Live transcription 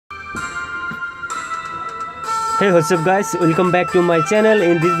Hey, what's up guys, welcome back to my channel.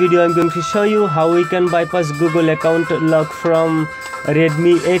 In this video I'm going to show you how we can bypass Google account lock from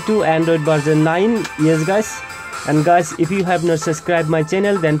Redmi A2 Android version 9. Yes guys, and guys, if you have not subscribed my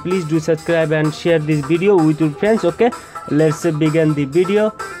channel, then please do subscribe and share this video with your friends. Okay, let's begin the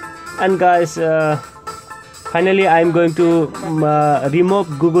video. And guys, finally I'm going to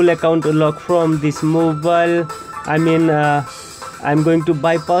remove Google account lock from this mobile. I'm going to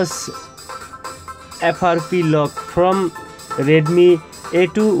bypass FRP lock from Redmi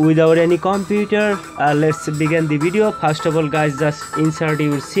A2 without any computer. Let's begin the video. First of all guys, just insert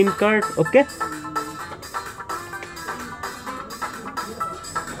your SIM card. Okay,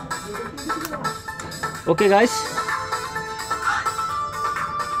 guys,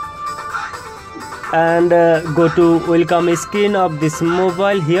 and go to welcome screen of this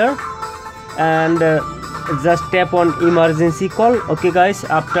mobile here, and just tap on emergency call. Okay guys,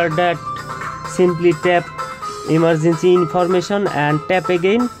 after that simply tap emergency information and tap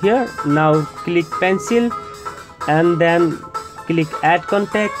again here. Now click pencil and then click add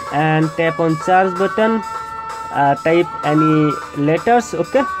contact and tap on search button. Type any letters.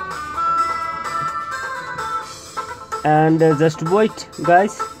 Okay, and just wait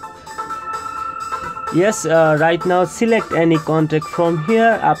guys. Yes, right now select any contact from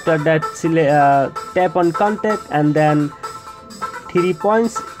here. After that tap on contact and then 3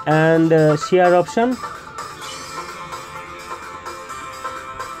 points and share option.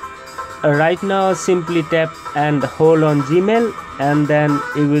 Right now simply tap and hold on Gmail, and then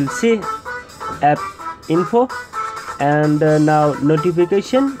you will see app info, and now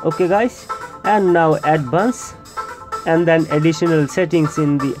notification. Okay guys, and now advanced, and then additional settings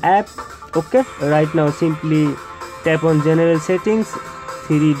in the app. Okay, right now simply tap on general settings,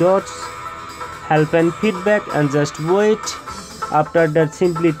 3 dots, help and feedback, and just wait. After that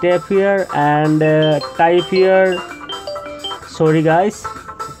simply tap here and type here, sorry guys,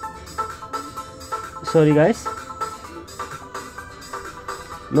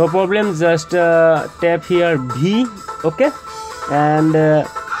 no problem, just tap here V. Okay, and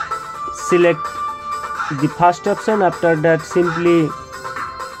select the first option. After that simply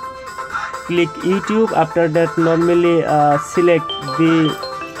click YouTube. After that normally select the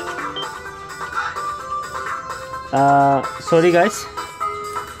sorry guys,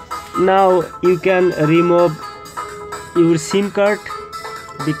 now you can remove your SIM card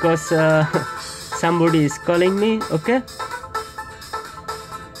because somebody is calling me. Okay,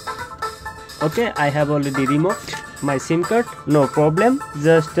 I have already removed my SIM card, no problem.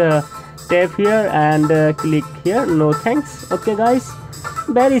 Just tap here and click here, no thanks. Okay guys,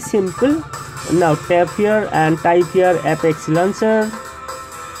 very simple. Now tap here and type here Apex Launcher.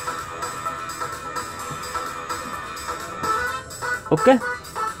 Okay,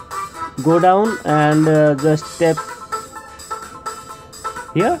 go down and just tap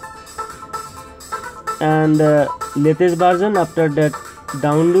here and latest version. After that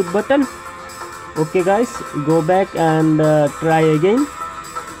download button. Okay guys, go back and try again.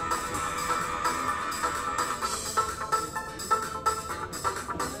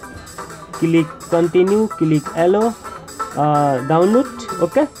 Click continue, click allow, download.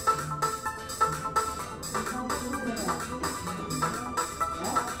 Okay,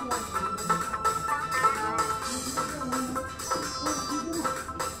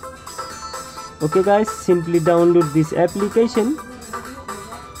 okay guys, simply download this application.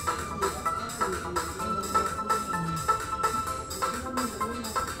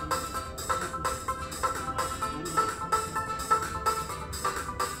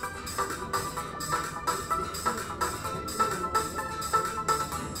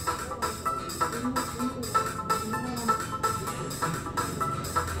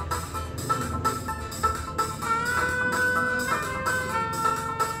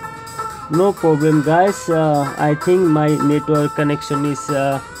 No problem guys, I think my network connection is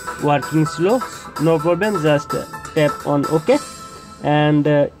working slow. No problem, just tap on OK, and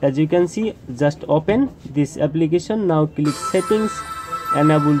as you can see, just open this application. Now click settings,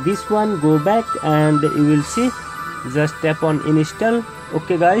 enable this one, go back, and you will see, just tap on install.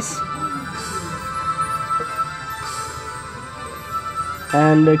 Okay guys,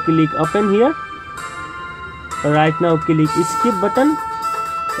 and click open here. Right now click skip button.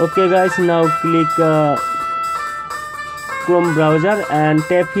 Okay guys, now click Chrome browser and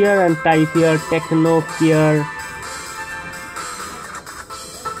tap here and type here Techno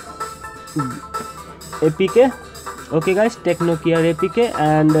APK. Okay guys, Techno APK,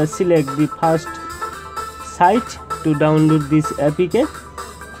 and select the first site to download this APK.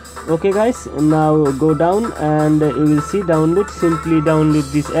 Okay guys, now go down and you will see download. Simply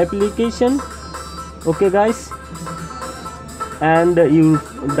download this application. Okay guys, and your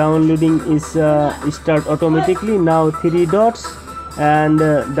downloading is start automatically. Now 3 dots and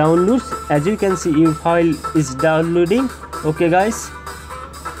downloads. As you can see, your file is downloading. Okay guys,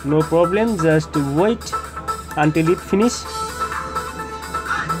 no problem, just wait until it finish.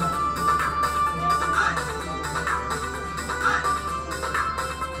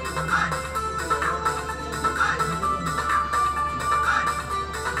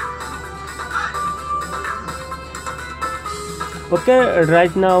 Okay,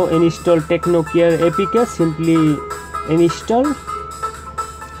 right now install Techno Care APK. Simply install.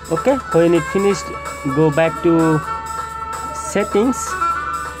 Okay, when it finished, go back to settings,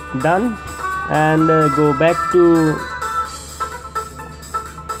 done, and go back to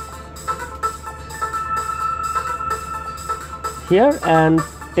here and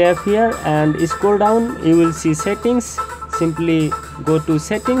tap here and scroll down. You will see settings. Simply go to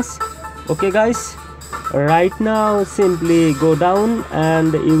settings. Okay guys, right now simply go down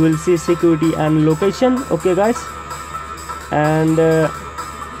and you will see security and location. Okay guys, and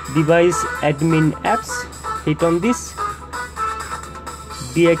device admin apps, hit on this,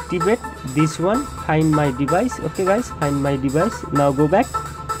 deactivate this one, find my device. Okay guys, find my device. Now go back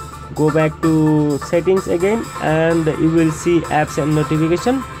to settings again and you will see apps and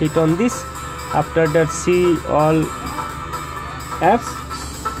notification, hit on this. After that, see all apps,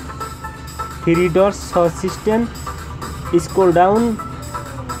 3 dots, source system, scroll down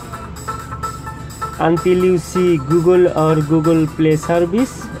until you see Google or Google Play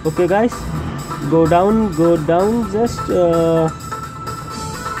service. Okay guys, go down, just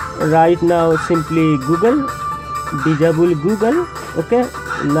right now simply Google, disable Google. Okay,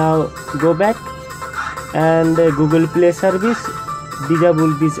 now go back and Google Play service,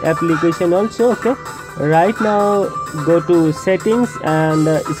 disable this application also. Okay, right now go to settings and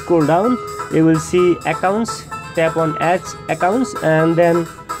scroll down. You will see accounts, tap on add accounts and then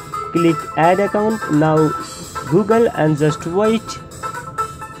click add account. Now Google and just wait.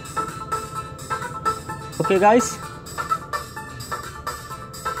 Okay guys,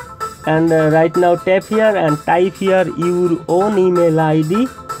 and right now tap here and type here your own email ID.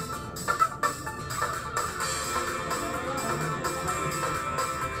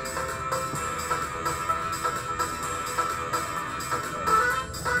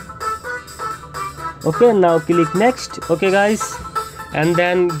 Okay, now click next. Okay guys, and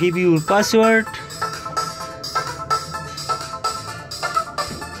then give your password.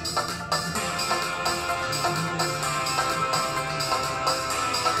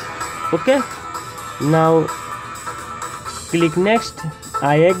 Okay, now click next.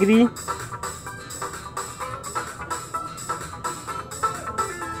 I agree.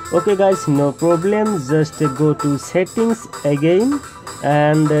 Okay guys, no problem, just go to settings again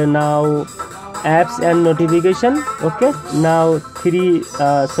and now apps and notification. Okay, now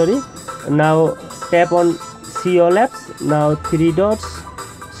now tap on see all apps. Now 3 dots,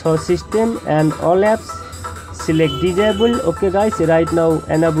 source system and all apps, select disable. Okay guys, right now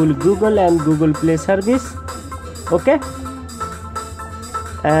enable Google and Google Play service. Okay,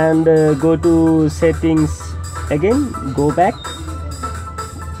 and go to settings again, go back,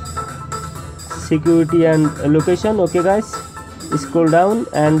 security and location. Okay guys, scroll down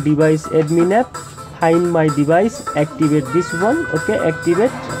and device admin app, find my device, activate this one. Okay,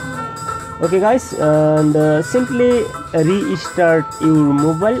 activate. Okay guys, and simply restart your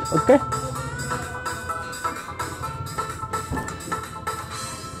mobile. Okay,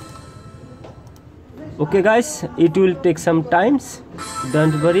 okay guys, it will take some times,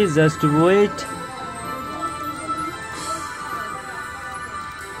 don't worry, just wait.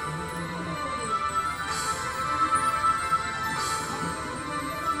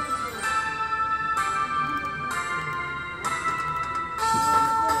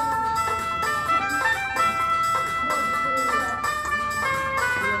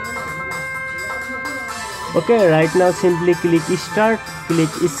 Okay, right now simply click start, click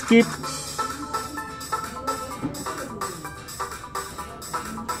skip.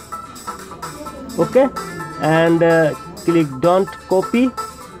 Okay, and click don't copy.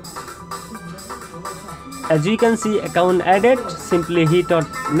 As you can see, account added. Simply hit on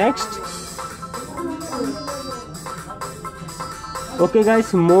next. Okay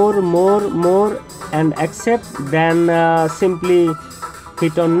guys, more and accept, then simply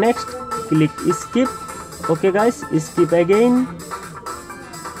hit on next, click skip. Okay guys, skip again.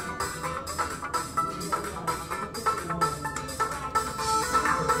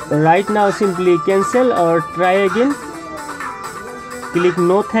 Right now simply cancel or try again, click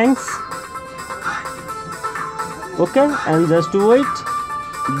no thanks. Okay, and just wait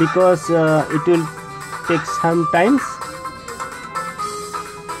because it will take some times.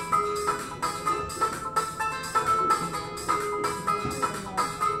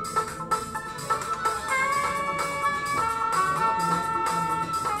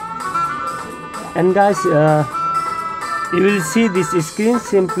 And guys, you will see this screen.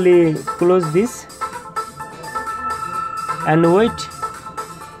 Simply close this and wait.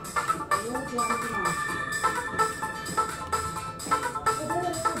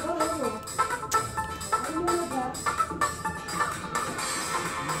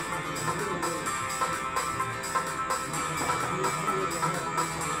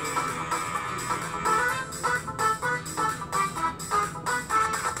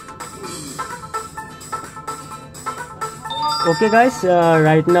 Okay guys,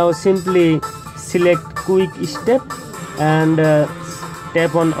 right now simply select quick step and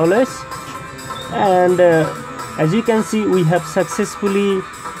tap on always, and as you can see, we have successfully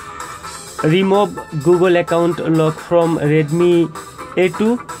removed Google account lock from Redmi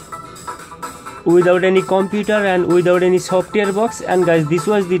A2 without any computer and without any software box. And guys, this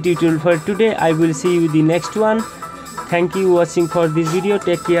was the tutorial for today. I will see you the next one. Thank you watching for this video.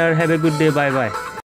 Take care, have a good day, bye bye.